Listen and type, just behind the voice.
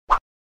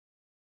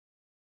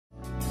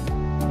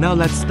Now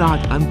let's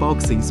start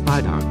unboxing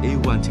Spider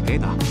A1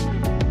 together.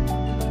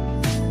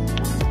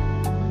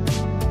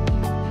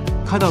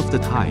 Cut off the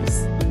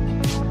ties.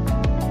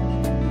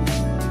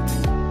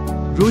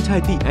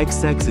 Rotate the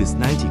x-axis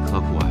 90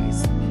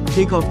 clockwise.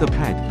 Take off the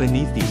pad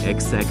beneath the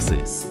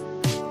x-axis.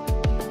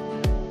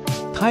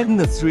 Tighten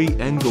the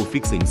 3 angle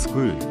fixing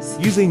screws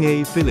using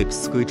a Phillips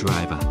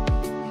screwdriver.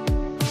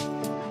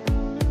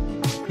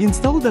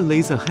 Install the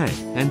laser head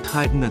and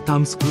tighten the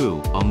thumb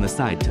screw on the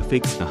side to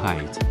fix the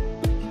height.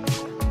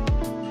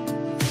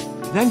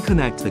 Then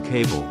connect the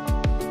cable.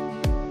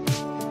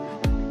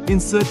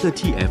 Insert the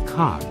TF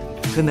card,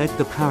 connect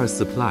the power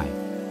supply,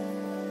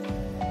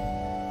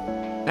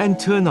 and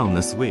turn on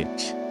the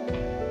switch.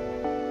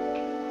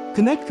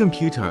 Connect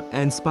computer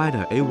and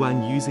Spider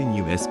A1 using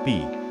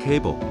USB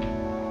cable.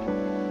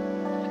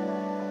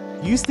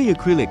 Use the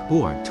acrylic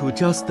board to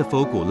adjust the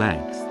focal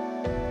length.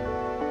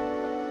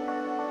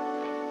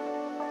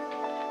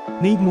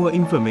 Need more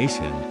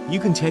information?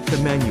 You can check the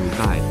manual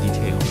guide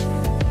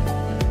detail.